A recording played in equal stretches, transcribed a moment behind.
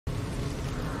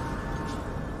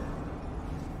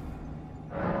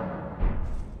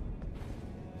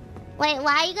Wait,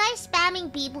 why are you guys spamming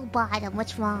Biboo bottom?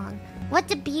 What's wrong?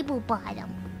 What's a Biboo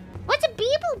bottom? What's a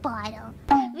Biboo bottom?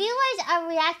 Viewers are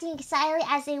reacting excitedly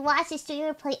as they watch the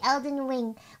streamer play Elden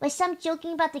Ring, with some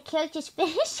joking about the character's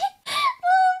finishing.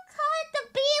 Oh, call it the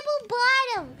Biboo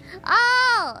bottom.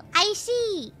 Oh, I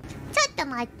see. ちょっと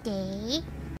待って。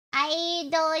ア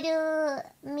イドル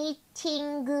ミーティ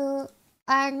ングお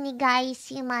願い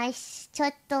します。ちょ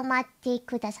っと待って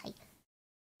ください。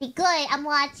Be good, I'm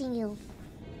watching you.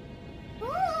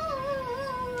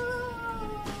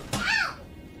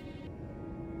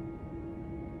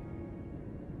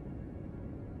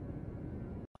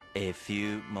 A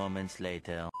few moments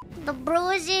later. The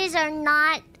bruises are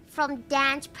not from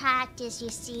dance practice, you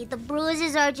see. The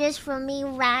bruises are just from me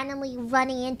randomly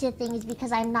running into things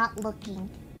because I'm not looking.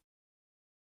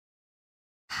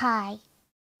 Hi.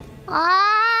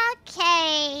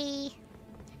 Okay.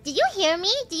 Did you hear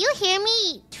me? Did you hear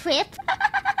me trip?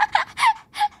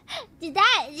 Did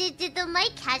the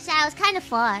mic catch that? I was kind of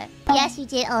far. Yes, you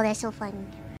did. Oh, that's so funny.